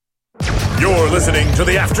You're listening to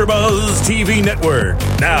the AfterBuzz TV Network,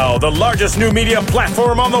 now the largest new media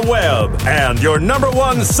platform on the web, and your number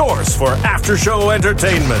one source for after-show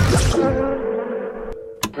entertainment.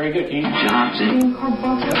 Very good, King Johnson.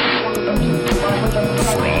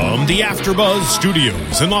 From the AfterBuzz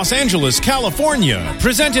Studios in Los Angeles, California,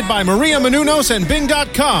 presented by Maria Menounos and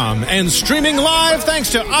Bing.com, and streaming live thanks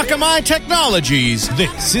to Akamai Technologies,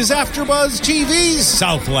 this is AfterBuzz TV's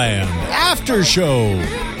Southland After Show.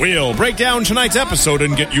 We'll break down tonight's episode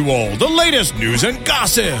and get you all the latest news and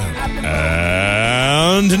gossip.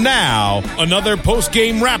 And now, another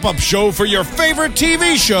post-game wrap-up show for your favorite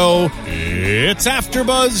TV show. It's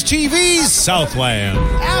AfterBuzz TV's Southland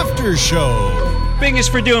After Show. Bing is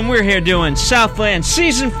for doing, we're here doing Southland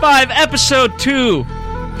Season 5, Episode 2,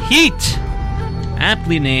 Heat.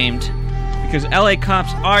 Aptly named, because LA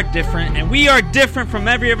cops are different, and we are different from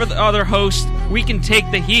every other host. We can take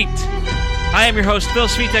the heat. I am your host, Phil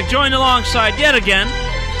Svitek, joined alongside, yet again,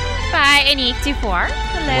 by Anique24.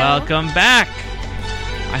 Hello. Welcome back.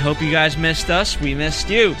 I hope you guys missed us. We missed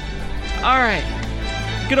you. All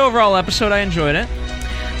right. Good overall episode. I enjoyed it.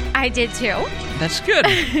 I did too. That's good.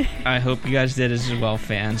 I hope you guys did as well,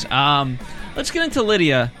 fans. Let's get into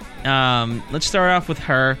Lydia. Let's start off with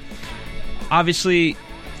her. Obviously,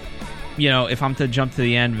 you know, if I'm to jump to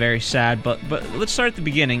the end, very sad. But let's start at the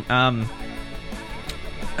beginning.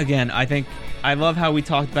 Again, I think I love how we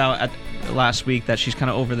talked about last week that she's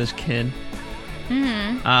kind of over this kid.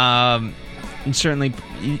 Mm-hmm. And certainly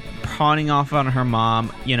pawning off on her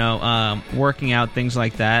mom. You know, working out, things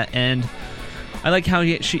like that. And I like how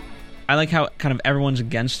I like how kind of everyone's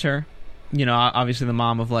against her. You know, obviously the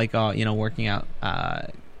mom of like, you know, working out,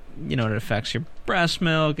 you know, it affects your breast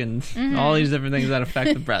milk and all these different things that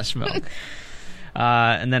affect the breast milk.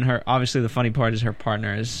 And then obviously the funny part is her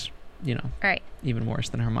partner is, you know, right, even worse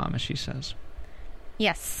than her mom, as she says.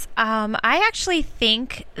 Yes. I actually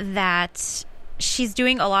think that she's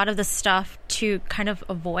doing a lot of the stuff to kind of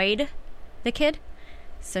avoid the kid,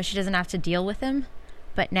 so she doesn't have to deal with him.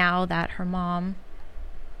 But now that her mom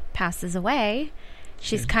passes away,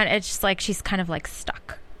 she's kind of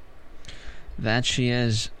stuck. That she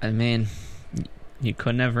is. I mean, you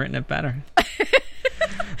couldn't have written it better.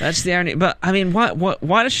 That's the irony. But I mean,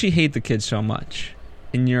 why does she hate the kid so much,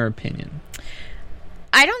 in your opinion?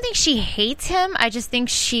 I don't think she hates him. I just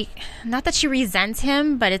think not that she resents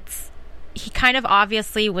him, but he kind of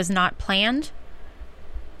obviously was not planned,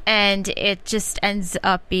 and it just ends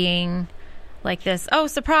up being like this, oh,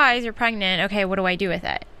 surprise, you're pregnant. Okay, what do I do with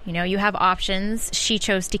it? You know, you have options. She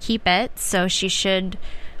chose to keep it, so she should,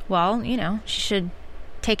 well, you know, she should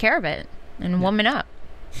take care of it and woman up.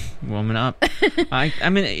 Woman up. I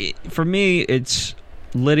mean, for me, it's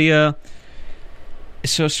Lydia is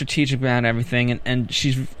so strategic about everything, and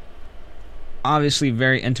she's obviously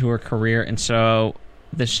very into her career, and so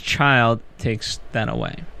this child takes that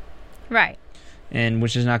away. Right. And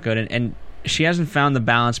which is not good. And she hasn't found the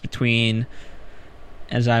balance between,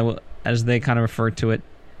 as they kind of refer to it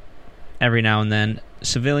every now and then,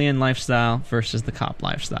 civilian lifestyle versus the cop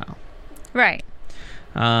lifestyle. Right.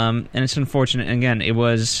 And it's unfortunate. Again, it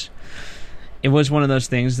was one of those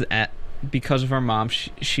things that because of her mom,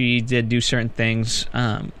 she did do certain things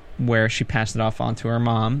where she passed it off onto her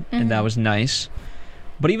mom, and that was nice.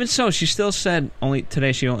 But even so, she still said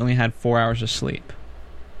today she only had 4 hours of sleep,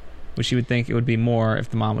 which you would think it would be more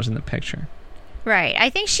if the mom was in the picture. Right.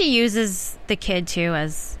 I think she uses the kid, too,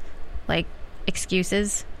 as, like,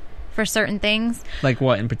 excuses for certain things. Like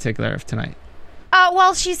what in particular of tonight?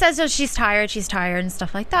 Well, she says she's tired and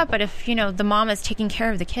stuff like that. But if, you know, the mom is taking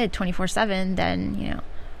care of the kid 24/7, then, you know,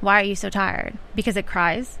 why are you so tired? Because it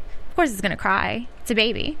cries? Of course it's going to cry. It's a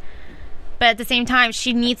baby. But at the same time,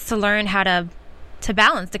 she needs to learn how to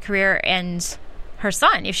balance the career and her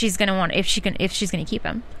son if she's going to keep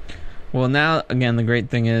him. Well, now, again, the great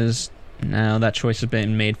thing is now that choice has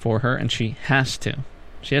been made for her, and she has to.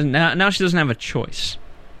 She hasn't now she doesn't have a choice.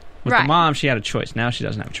 With the mom, she had a choice. Now she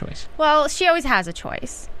doesn't have a choice. Well, she always has a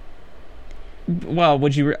choice. Well,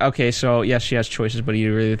 would you... Okay, so, yes, she has choices, but do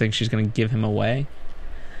you really think she's going to give him away?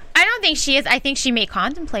 I don't think she is. I think she may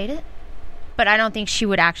contemplate it, but I don't think she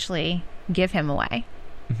would actually give him away.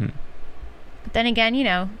 Mm-hmm. But then again, you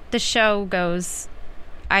know, the show goes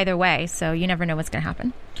either way, so you never know what's going to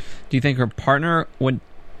happen. Do you think her partner would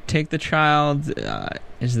take the child?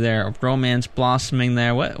 Is there a romance blossoming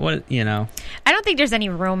there? What you know? I don't think there's any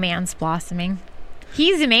romance blossoming.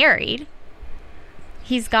 He's married.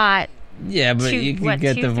 He's got but you could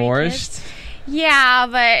get divorced. Yeah,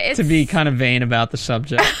 but it's... To be kind of vain about the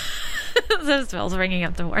subject. So Phil's bringing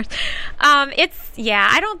up divorce. I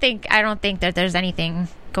don't think that there's anything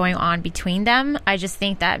going on between them. I just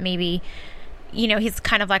think that maybe, he's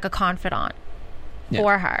kind of like a confidant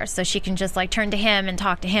for her, so she can just like turn to him and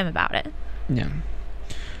talk to him about it. Yeah.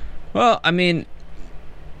 Well, I mean,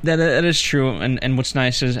 that is true, and what's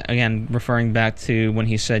nice is, again, referring back to when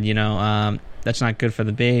he said, that's not good for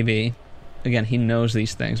the baby. Again, he knows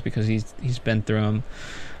these things because he's been through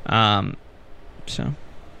them. So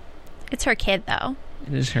it's her kid, though.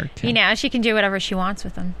 It is her kid. She can do whatever she wants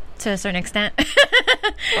with them to a certain extent.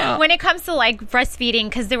 Well, when it comes to like breastfeeding,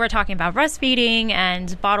 because they were talking about breastfeeding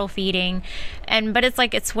and bottle feeding, but it's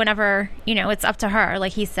like it's whenever it's up to her.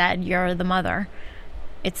 Like he said, you're the mother.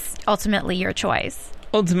 It's ultimately your choice.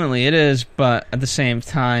 Ultimately, it is, but at the same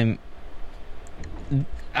time,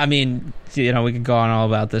 I mean, we could go on all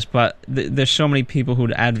about this, but there's so many people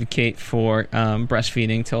who'd advocate for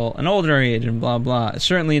breastfeeding till an older age and blah, blah.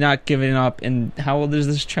 Certainly not giving up. And how old is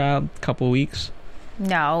this child? A couple of weeks?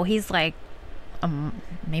 No, he's like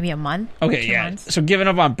maybe a month. Okay, 2 yeah. months. So giving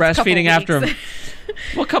up on breastfeeding after weeks.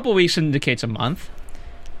 a couple of weeks indicates a month.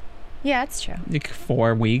 Yeah, that's true. Like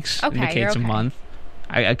 4 weeks indicates you're okay. a month.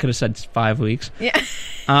 I could have said 5 weeks. Yeah.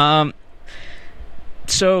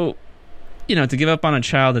 So, to give up on a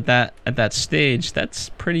child at that stage, that's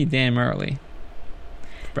pretty damn early.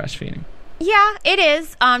 Breastfeeding. Yeah, it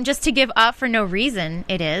is. Just to give up for no reason,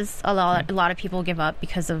 it is. A lot of people give up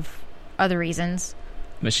because of other reasons,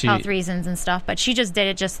 health reasons and stuff. But she just did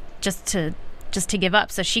it just to give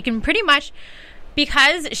up, so she can pretty much,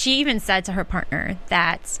 because she even said to her partner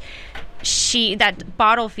that that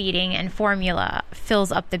bottle feeding and formula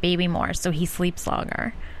fills up the baby more, so he sleeps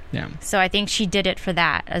longer. Yeah. So I think she did it for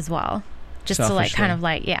that as well. Just Selfishly. to like kind of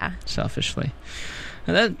like, yeah. Selfishly.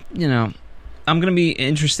 And that, I'm going to be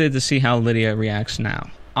interested to see how Lydia reacts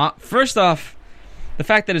now. First off, the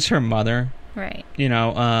fact that it's her mother. Right.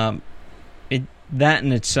 That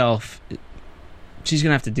in itself, she's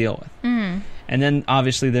going to have to deal with. Mm-hmm. And then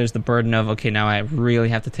obviously there's the burden of, okay, now I really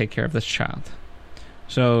have to take care of this child.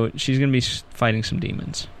 So she's going to be fighting some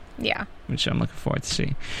demons. Yeah. Which I'm looking forward to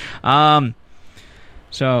see.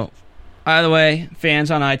 So, by the way,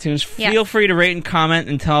 fans on iTunes, feel free to rate and comment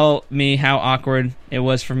and tell me how awkward it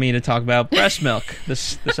was for me to talk about breast milk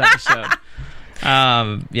this episode.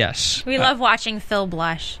 Yes. We love watching Phil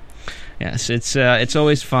blush. Yes, it's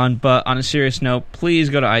always fun. But on a serious note, please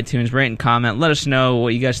go to iTunes, rate and comment. Let us know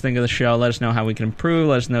what you guys think of the show. Let us know how we can improve.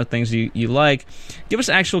 Let us know things you like. Give us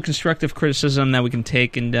actual constructive criticism that we can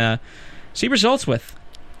take and see results with.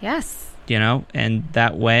 Yes. And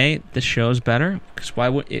that way the show's better. Because why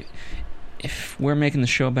would it? If we're making the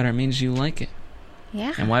show better, it means you like it.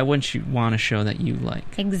 Yeah. And why wouldn't you want a show that you like?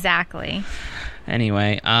 Exactly.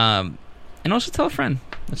 Anyway, and also tell a friend.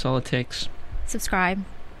 That's all it takes. Subscribe.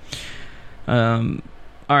 All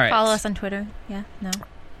right. Follow us on Twitter. Yeah. No.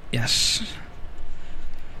 Yes.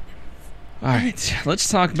 All right. Let's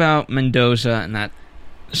talk about Mendoza and that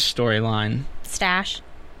storyline. Stash.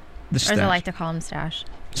 The stash. Or as I like to call him Stash.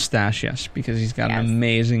 Stash, yes, because he's got an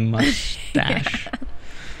amazing mustache. Yeah.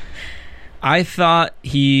 I thought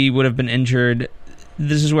he would have been injured.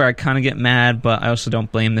 This is where I kind of get mad, but I also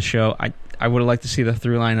don't blame the show. I would have liked to see the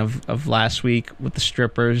through line of last week with the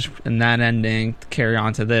strippers and that ending to carry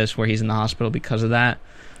on to this, where he's in the hospital because of that.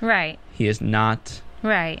 Right. He is not.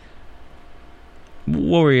 Right.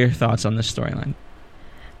 What were your thoughts on this storyline?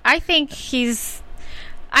 I think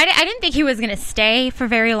I didn't think he was going to stay for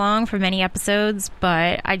very long, for many episodes,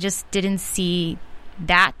 but I just didn't see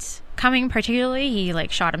that coming particularly. He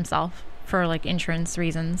shot himself for insurance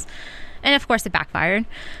reasons, and of course it backfired.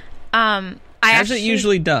 As it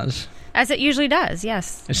usually does. As it usually does,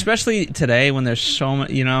 yes. Especially today when there's so much,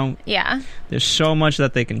 Yeah. There's so much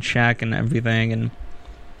that they can check and everything, and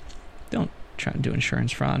don't try to do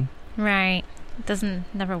insurance fraud. Right. It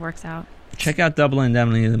never works out. Check out Double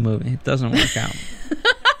Indemnity, the movie. It doesn't work out.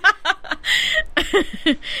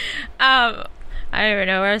 I don't even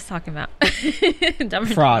know what I was talking about.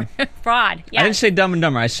 Fraud. Fraud. Yes. I didn't say Dumb and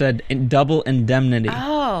Dumber. I said Double Indemnity.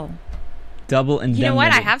 Oh. Double Indemnity. You know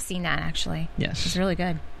what? I have seen that, actually. Yes. It's really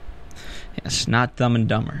good. Yes, not Dumb and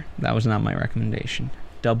Dumber. That was not my recommendation.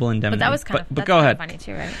 Double Indemnity. But that was kind but go ahead. Funny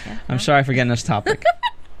too, right? Yeah. I'm sorry for getting this topic.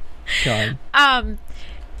 Go ahead.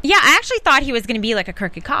 Yeah, I actually thought he was going to be like a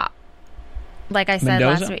crooked cop. Like I said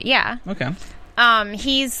Mendoza? last week. Yeah. Okay.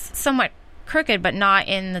 He's somewhat crooked, but not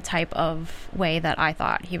in the type of way that I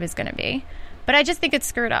thought he was going to be. But I just think it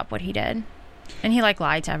screwed up what he did. And he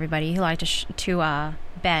lied to everybody. He lied to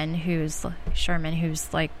Ben, who's Sherman, who's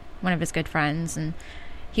one of his good friends, and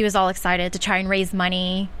he was all excited to try and raise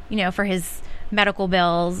money, for his medical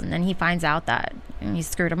bills, and then he finds out that he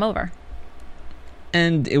screwed him over.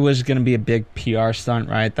 And it was going to be a big PR stunt,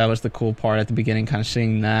 right? That was the cool part at the beginning, kind of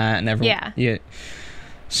seeing that and everyone. Yeah.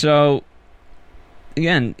 So,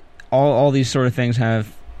 again, all these sort of things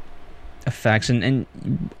have effects. And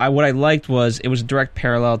what I liked was it was a direct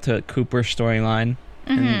parallel to Cooper's storyline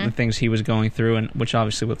and the things he was going through, and which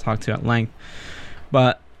obviously we'll talk to at length.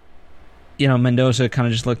 But, you know, Mendoza kind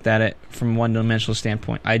of just looked at it from a one-dimensional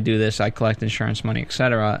standpoint. I do this, I collect insurance money,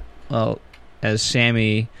 etc. Well, as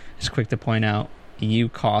Sammy is quick to point out, you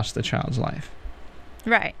cost the child's life.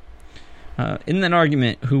 Right. In that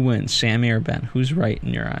argument, who wins, Sammy or Ben? Who's right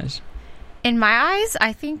in your eyes? In my eyes,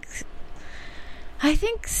 I think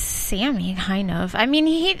Sammy, kind of. I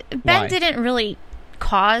mean, Ben didn't really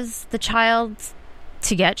cause the child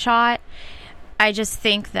to get shot. I just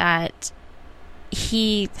think that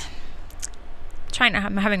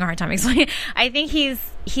I'm having a hard time explaining. I think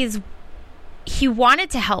he wanted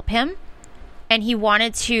to help him, and he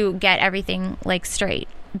wanted to get everything like straight.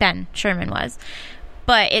 Ben Sherman was,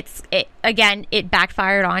 but it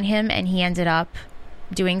backfired on him, and he ended up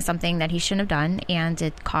doing something that he shouldn't have done, and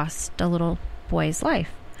it cost a little boy's life.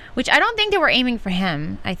 Which I don't think they were aiming for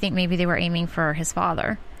him. I think maybe they were aiming for his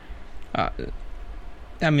father. I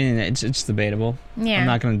mean, it's debatable. Yeah. I'm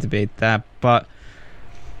not going to debate that, but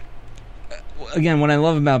again, what I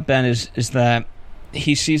love about Ben is that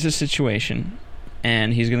he sees a situation,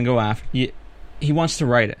 and he's going to go after. He wants to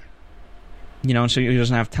write it, you know, and so he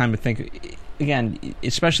doesn't have time to think. Again,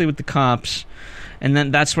 especially with the cops, and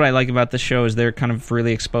then that's what I like about the show is they're kind of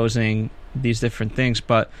really exposing these different things.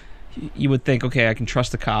 But you would think, okay, I can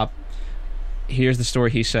trust the cop. Here's the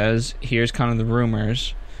story he says. Here's kind of the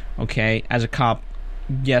rumors. Okay, as a cop,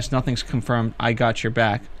 yes, nothing's confirmed. I got your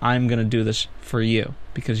back. I'm going to do this for you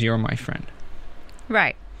because you're my friend.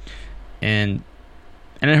 Right. And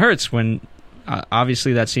it hurts when,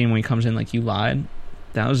 obviously, that scene when he comes in like, you lied.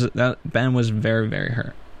 That Ben was very, very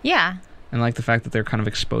hurt. Yeah. And like the fact that they're kind of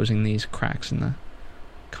exposing these cracks in the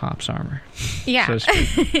cop's armor. Yeah.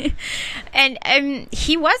 And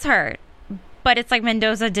he was hurt, but it's like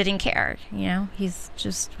Mendoza didn't care. You know, was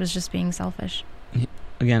just being selfish.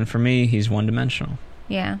 Again, for me, he's one-dimensional.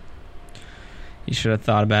 Yeah. He should have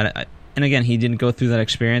thought about it. And again, he didn't go through that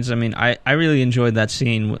experience. I mean, I really enjoyed that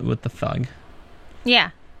scene with the thug.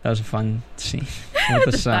 Yeah. That was a fun scene with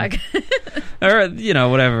the son. Thug. Or, you know,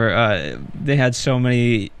 whatever. They had so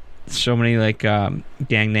many like gang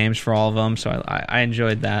names for all of them, so I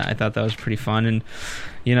enjoyed that. I thought that was pretty fun. And,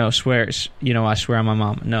 you know, I swear on my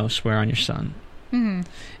mom. No, swear on your son. Mm-hmm.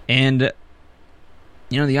 And,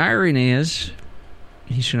 you know, the irony is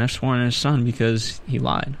he shouldn't have sworn on his son because he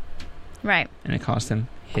lied. Right. And it cost him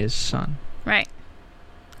his son. Right.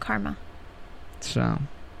 Karma. So,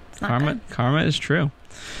 it's not good. Karma is true.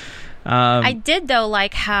 I did though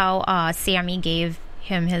like how Sammy gave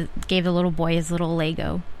the little boy his little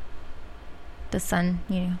Lego. The son,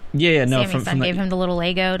 you know. Yeah, no. Sammy's son gave him the little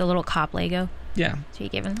Lego, the little cop Lego. Yeah. So he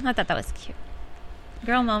gave him. I thought that was cute.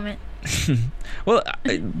 Girl moment. Well,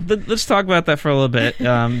 let's talk about that for a little bit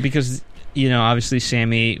because, you know, obviously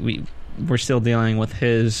Sammy, we're still dealing with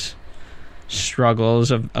his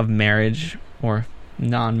struggles of marriage or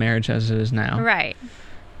non-marriage as it is now. Right.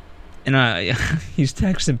 And he's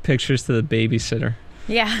texting pictures to the babysitter.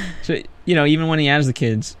 Yeah. So, you know, even when he has the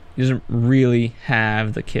kids, he doesn't really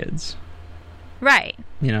have the kids. Right.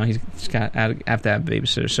 You know, he's got have to have a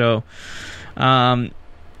babysitter. So,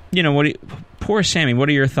 you know, poor Sammy. What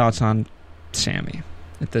are your thoughts on Sammy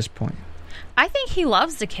at this point? I think he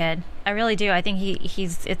loves the kid. I really do. I think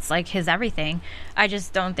it's like his everything. I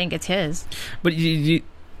just don't think it's his. But you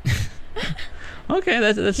okay,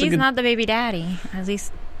 that's he's not the baby daddy. At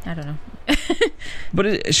least I don't know.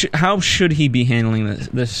 But how should he be handling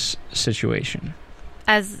this situation?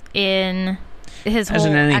 As in his whole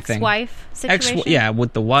ex-wife situation? Yeah,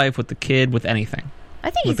 with the wife, with the kid, with anything. I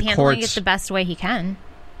think he's handling it the best way he can.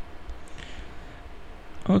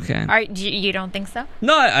 Okay. You don't think so?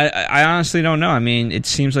 No, I honestly don't know. I mean, it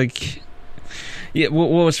seems like... Yeah, what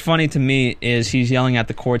was funny to me is he's yelling at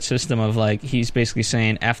the court system of, like, he's basically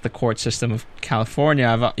saying, F the court system of California.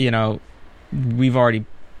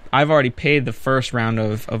 I've already paid the first round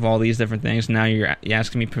of all these different things. Now you're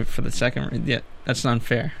asking me for the second. Yeah, that's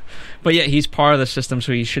unfair. But yeah, he's part of the system,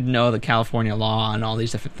 so he should know the California law and all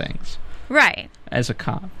these different things. Right. As a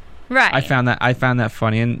cop. Right. I found that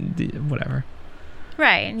funny and whatever.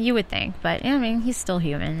 Right, you would think, but I mean, he's still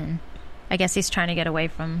human, and I guess he's trying to get away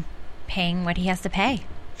from paying what he has to pay.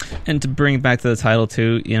 And to bring it back to the title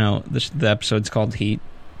too, you know, the episode's called Heat,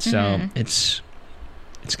 so it's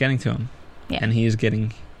getting to him, and he is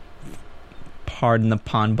getting. Pardon the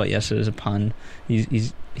pun, but yes, it is a pun.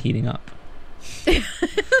 He's heating up.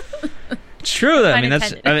 It's true. That, I mean,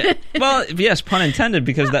 intended. well, yes, pun intended,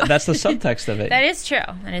 because that's the subtext of it. That is true.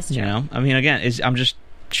 That is true. You know, I mean, again, I'm just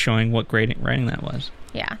showing what great writing that was.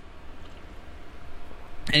 Yeah.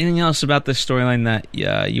 Anything else about this storyline that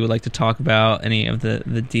you would like to talk about? Any of the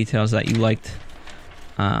details that you liked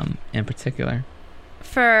in particular?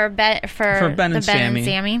 For Ben and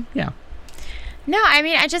Sammy. Yeah. No, I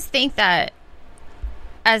mean, I just think that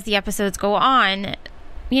as the episodes go on,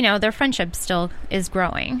 you know, their friendship still is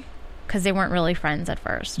growing, because they weren't really friends at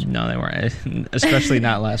first. No, they weren't. Especially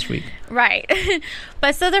not last week. Right.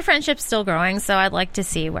 But so their friendship's still growing, so I'd like to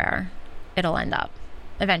see where it'll end up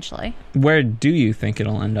eventually. Where do you think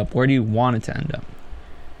it'll end up? Where do you want it to end up?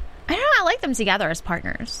 I don't know. I like them together as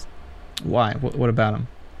partners. Why? What about them?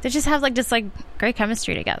 They just have this great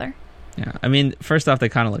chemistry together. Yeah. I mean, first off, they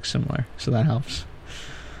kind of look similar, so that helps.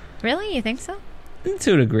 Really? You think so?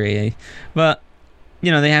 To a degree. But,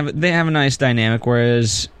 you know, they have a nice dynamic,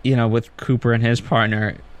 whereas, you know, with Cooper and his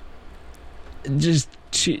partner, just,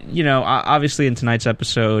 you know, obviously in tonight's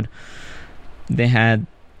episode, they had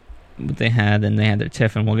what they had, and they had their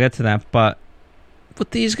tiff, and we'll get to that. But with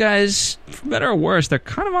these guys, for better or worse, they're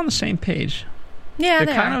kind of on the same page. Yeah,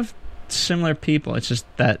 they're kind of similar people. It's just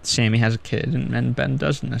that Sammy has a kid and Ben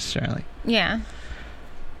doesn't necessarily. Yeah.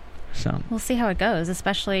 So we'll see how it goes,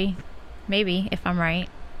 especially maybe if I'm right.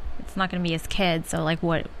 It's not going to be his kid, so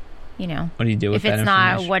what, you know. What do you do with that information?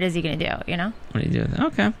 If it's not, what is he going to do, you know? What do you do with that?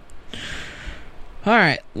 Okay. All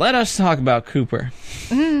right, let us talk about Cooper.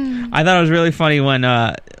 I thought it was really funny when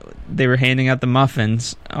they were handing out the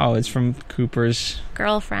muffins. Oh, it's from Cooper's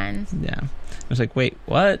girlfriend. Yeah. I was like, wait,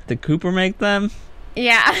 what? Did Cooper make them?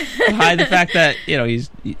 Yeah. Hide the fact that, you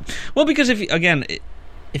know, well, because if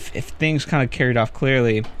things kind of carried off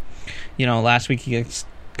clearly, you know, last week he gets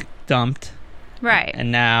dumped. Right.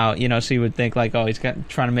 And now, you know, so you would think oh, he's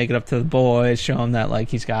trying to make it up to the boys, show him that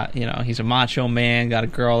he's got, you know, he's a macho man, got a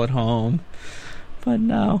girl at home. But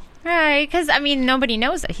no. Right, because, I mean, nobody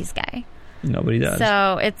knows that he's gay. Nobody does.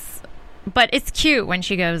 So but it's cute when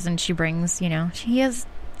she goes and she brings, you know, he's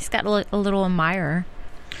got a little admirer.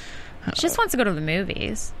 She just wants to go to the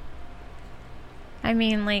movies. I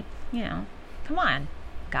mean, you know, come on,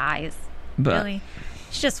 guys. But really?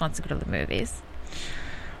 She just wants to go to the movies.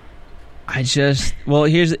 Well,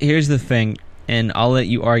 here's the thing, and I'll let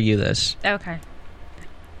you argue this. Okay.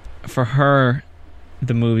 For her,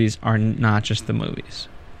 the movies are not just the movies.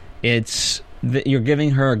 It's you're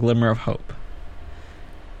giving her a glimmer of hope.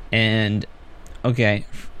 And, okay,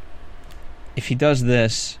 if he does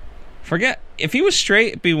this, forget, if he was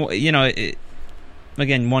straight, you know,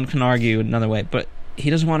 again, one can argue another way, but he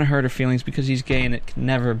doesn't want to hurt her feelings because he's gay, and it can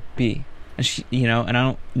never be. And she, you know, and I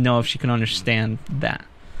don't know if she can understand that.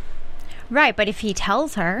 Right, but if he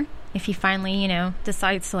tells her, if he finally, you know,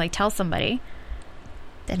 decides to tell somebody,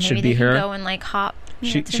 then maybe they can go and hop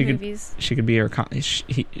to the movies. She could be her.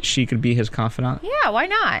 She could be his confidant. Yeah, why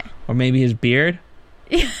not? Or maybe his beard.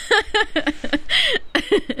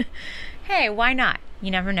 Hey, why not?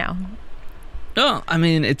 You never know. No, I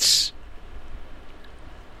mean it's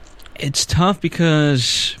tough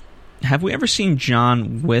because have we ever seen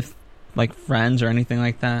John with friends or anything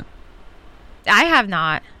like that? I have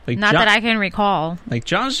not. Not that I can recall.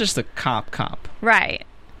 John's just a cop. Right.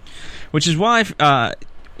 Which is why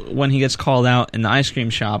when he gets called out in the ice cream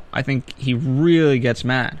shop, I think he really gets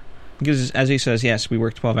mad. Because as he says, yes, we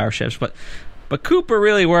work 12-hour shifts, but Cooper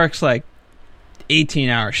really works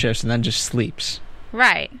 18-hour shifts and then just sleeps.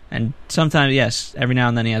 Right. And sometimes, yes, every now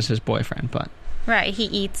and then he has his boyfriend, but... Right, he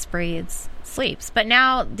eats, breathes, sleeps. But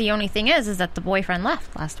now the only thing is that the boyfriend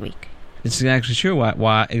left last week. It's actually true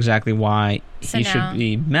why he should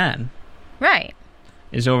be mad. Right.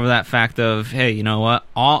 Is over that fact of, hey, you know what?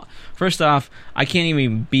 First off, I can't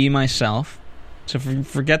even be myself. So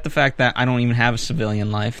forget the fact that I don't even have a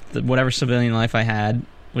civilian life. Whatever civilian life I had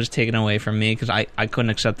was taken away from me because I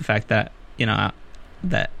couldn't accept the fact that, you know,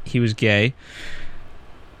 that he was gay.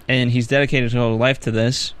 And he's dedicated his whole life to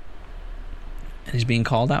this. And he's being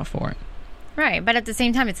called out for it. Right, but at the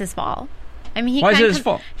same time, it's his fault. I mean, why is it his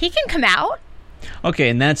fault? He can come out. Okay,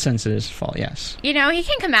 in that sense, it is his fault, yes. You know, he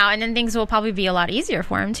can come out, and then things will probably be a lot easier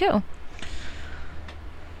for him, too.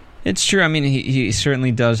 It's true. I mean, he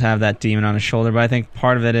certainly does have that demon on his shoulder, but I think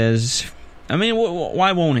part of it is... I mean,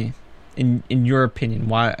 why won't he? In your opinion,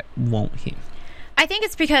 why won't he? I think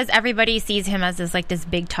it's because everybody sees him as this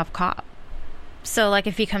big, tough cop. So,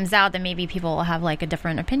 if he comes out, then maybe people will have, a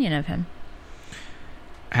different opinion of him.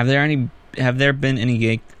 Have there been any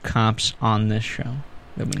gay cops on this show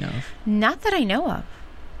that we know of? Not that I know of.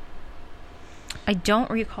 I don't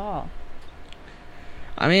recall.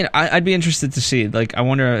 I mean, I'd be interested to see. I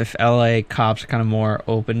wonder if LA cops are kind of more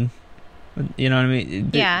open You know what I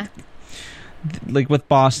mean? Yeah. Like with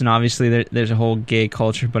Boston, obviously there's a whole gay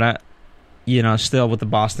culture, but still with the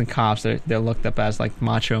Boston cops, they're looked up as like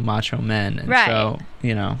macho men, and right. So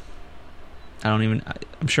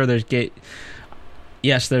I'm sure there's gay.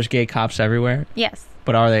 Yes, there's gay cops everywhere. Yes.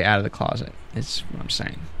 But are they out of the closet? Is what I'm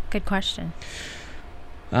saying. Good question.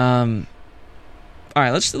 All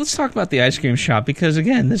right, let's talk about the ice cream shop, because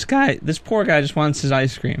again, this poor guy just wants his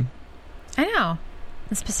ice cream. I know.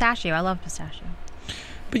 It's pistachio. I love pistachio.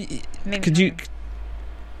 But could you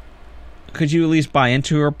at least buy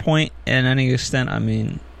into her point in any extent? I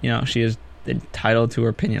mean, she is entitled to her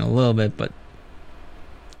opinion a little bit, but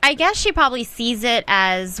I guess she probably sees it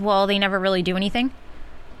as, well, they never really do anything.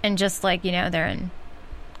 And just like, they're in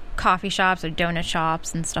coffee shops or donut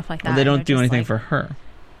shops and stuff like that. Well, they don't do anything for her.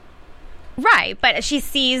 Right, but she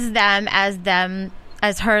sees them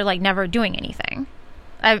as her like never doing anything.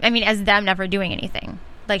 I mean, as them never doing anything.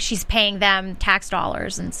 Like she's paying them tax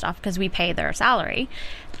dollars and stuff because we pay their salary.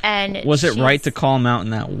 And was it right to call him out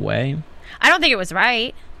in that way? I don't think it was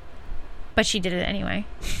right, but she did it anyway.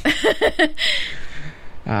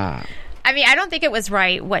 I mean, I don't think it was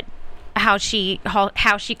right how she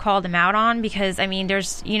called him out on, because I mean,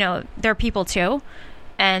 there's they're people too,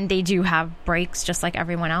 and they do have breaks just like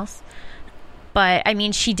everyone else. But I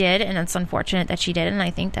mean, she did, and it's unfortunate that she did, and I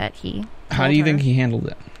think that he. How do you think he handled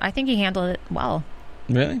it? I think he handled it well.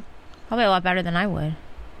 Really? Probably a lot better than I would.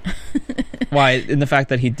 Why? In the fact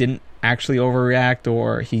that he didn't actually overreact,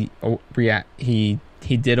 or he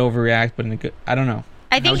did overreact, but in a good. I don't know.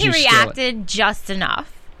 I think he reacted just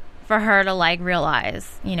enough for her to like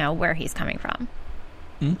realize, where he's coming from.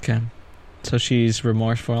 Okay, so she's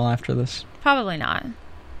remorseful after this. Probably not,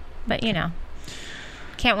 but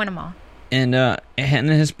can't win them all. And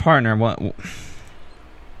his partner, what?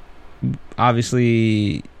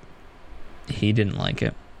 Obviously, he didn't like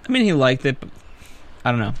it. I mean, he liked it, but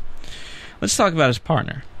I don't know. Let's talk about his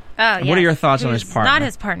partner. Oh, yeah. What are your thoughts on his partner? Not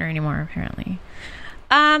his partner anymore, apparently.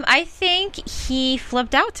 I think he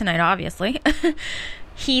flipped out tonight, obviously.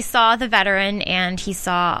 He saw the veteran, and he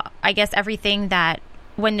saw, I guess, everything that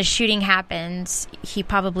when the shooting happened, he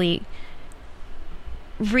probably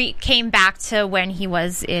came back to when he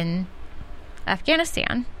was in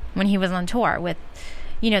Afghanistan, when he was on tour with,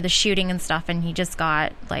 the shooting and stuff, and he just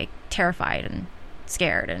got, like, terrified and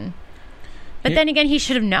scared. But then again, he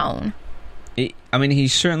should have known. He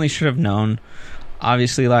certainly should have known.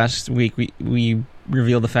 Obviously, last week we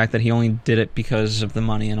revealed the fact that he only did it because of the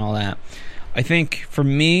money and all that. I think, for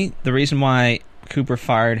me, the reason why Cooper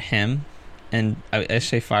fired him, and I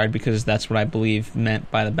say fired because that's what I believe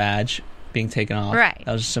meant by the badge being taken off. Right.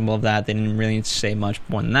 That was a symbol of that. They didn't really need to say much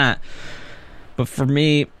more than that. But for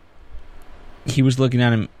me, he was looking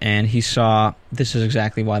at him, and he saw, this is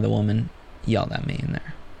exactly why the woman yelled at me in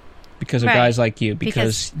there. Because of guys like you.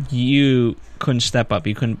 Because you couldn't step up.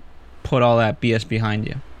 You couldn't put all that BS behind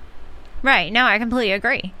you. Right. No, I completely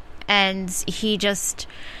agree. And he just...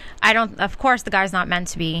 of course, the guy's not meant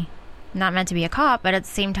to be a cop, but at the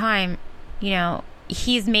same time,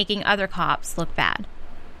 he's making other cops look bad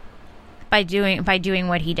by doing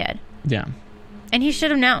what he did. Yeah. And he should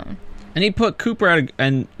have known. And he put Cooper out,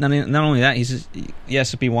 and not only that, yes,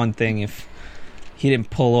 it'd be one thing if he didn't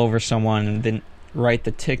pull over someone and didn't write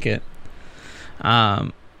the ticket.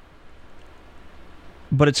 But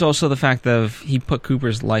it's also the fact of he put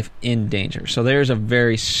Cooper's life in danger. So there's a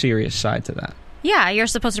very serious side to that. Yeah, you're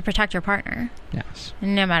supposed to protect your partner. Yes.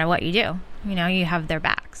 No matter what you do. You have their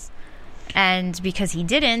backs. And because he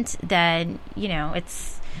didn't, then,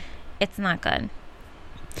 it's not good.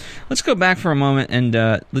 Let's go back for a moment and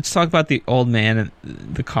let's talk about the old man in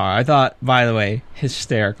the car. I thought, by the way,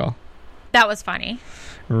 hysterical. That was funny.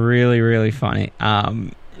 Really, really funny.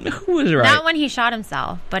 Who was right? Not when he shot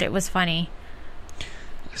himself, but it was funny.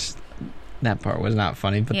 That part was not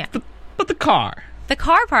funny, but yeah. but the car. The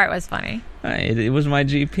car part was funny. It was my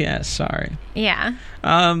GPS. Sorry. Yeah.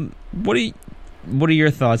 What are your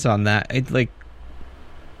thoughts on that?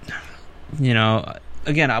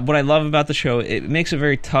 Again, what I love about the show, it makes it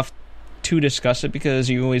very tough to discuss it because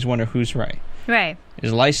you always wonder who's right. Right.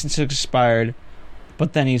 His license expired,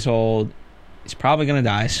 but then he's old. He's probably going to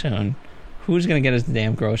die soon. Who's going to get his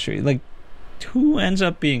damn grocery? Who ends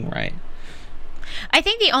up being right? I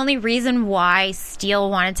think the only reason why Steele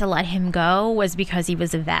wanted to let him go was because he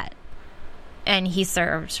was a vet. And he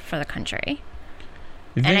served for the country.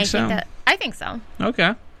 You think so? I think so.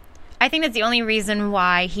 Okay. I think that's the only reason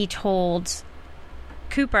why he told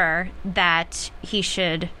Cooper that he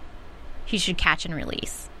should catch and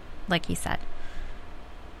release, like he said.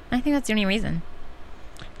 I think that's the only reason.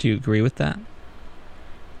 Do you agree with that?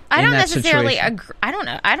 I don't that necessarily situation. agree.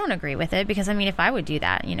 I don't agree with it because, I mean, if I would do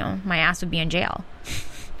that, my ass would be in jail.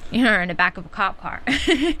 Or in the back of a cop car.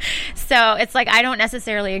 So it's like I don't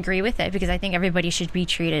necessarily agree with it because I think everybody should be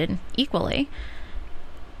treated equally.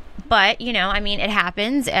 But, I mean, it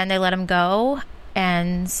happens and they let him go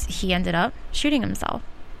and he ended up shooting himself.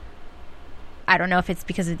 I don't know if it's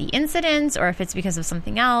because of the incident or if it's because of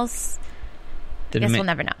something else. I guess we'll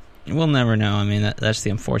never know. We'll never know. I mean, that's the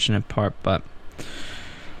unfortunate part. But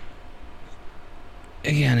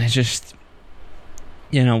again, it's just...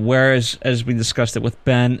 whereas, as we discussed it with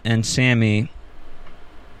Ben and Sammy,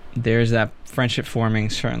 there's that friendship forming.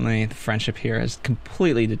 Certainly, the friendship here has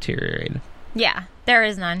completely deteriorated. Yeah, there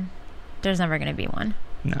is none. There's never going to be one.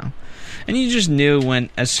 No. And you just knew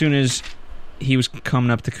as soon as he was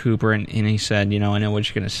coming up to Cooper and he said, I know what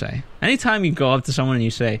you're going to say. Anytime you go up to someone and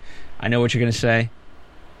you say, I know what you're going to say,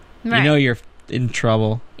 right. You know you're in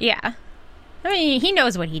trouble. Yeah. I mean, he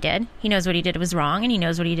knows what he did. He knows what he did was wrong, and he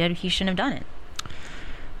knows what he did. He shouldn't have done it.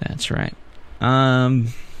 That's right. I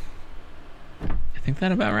think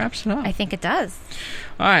that about wraps it up. I think it does.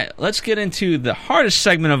 All right, let's get into the hardest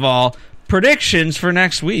segment of all, predictions for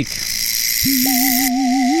next week.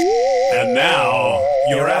 And now,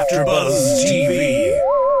 your AfterBuzz TV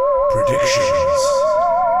predictions.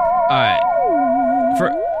 All right.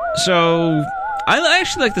 So, I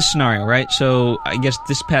actually like the scenario, right? So, I guess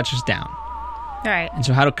dispatch is down. Right. And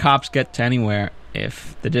so how do cops get to anywhere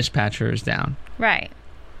if the dispatcher is down? Right.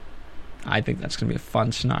 I think that's going to be a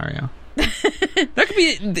fun scenario. That could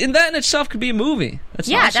be, that in itself could be a movie. That's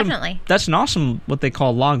yeah, awesome. Definitely. That's an awesome, what they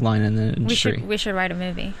call log line in the industry. We should write a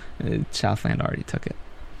movie. Southland already took it.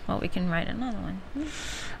 Well, we can write another one.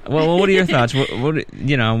 Well, what are your thoughts?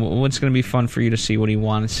 What's going to be fun for you to see? What do you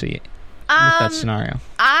want to see with that scenario?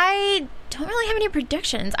 I don't really have any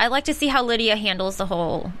predictions. I'd like to see how Lydia handles the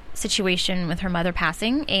whole situation with her mother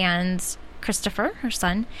passing and Christopher, her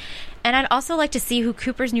son. And I'd also like to see who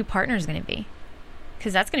Cooper's new partner is going to be.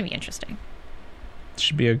 Because that's going to be interesting. It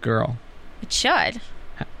should be a girl. It should.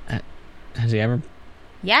 Has he ever?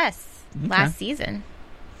 Yes. Okay. Last season.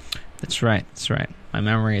 That's right. My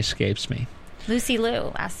memory escapes me. Lucy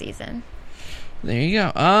Liu last season. There you go.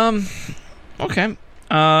 Okay.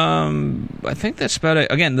 I think that's about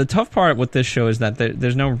it. Again, the tough part with this show is that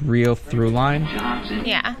there's no real through line.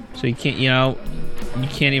 Yeah. So you can't, you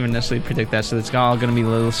can't even necessarily predict that. So it's all going to be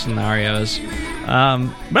little scenarios. But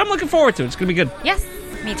I'm looking forward to it. It's going to be good. Yes,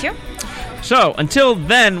 me too. So until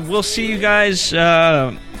then, we'll see you guys.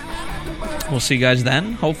 We'll see you guys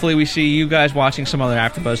then. Hopefully we see you guys watching some other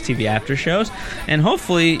AfterBuzz TV after shows. And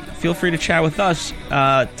hopefully feel free to chat with us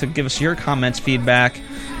to give us your comments, feedback,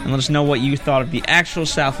 and let us know what you thought of the actual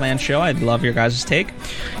Southland show. I'd love your guys' take.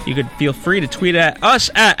 You could feel free to tweet at us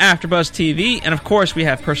at AfterBuzz TV. And of course, we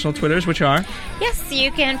have personal Twitters, which are... Yes,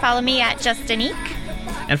 you can follow me at Justinique.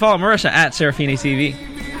 And follow Marissa at Serafini TV.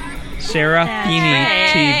 Serafini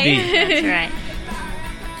TV. That's right.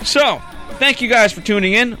 So... thank you guys for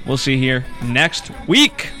tuning in. We'll see you here next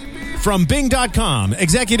week. From Bing.com,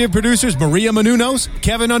 executive producers Maria Menounos,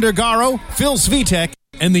 Kevin Undergaro, Phil Svitek,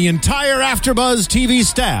 and the entire AfterBuzz TV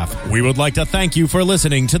staff, we would like to thank you for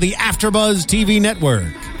listening to the AfterBuzz TV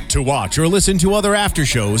network. To watch or listen to other after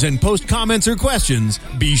shows and post comments or questions,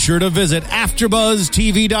 be sure to visit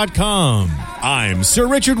AfterBuzzTV.com. I'm Sir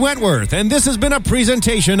Richard Wentworth, and this has been a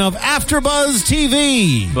presentation of AfterBuzz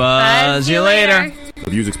TV. Buzz you later. The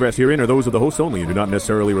views expressed herein are those of the hosts only and do not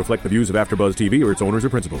necessarily reflect the views of AfterBuzz TV or its owners or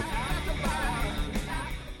principals.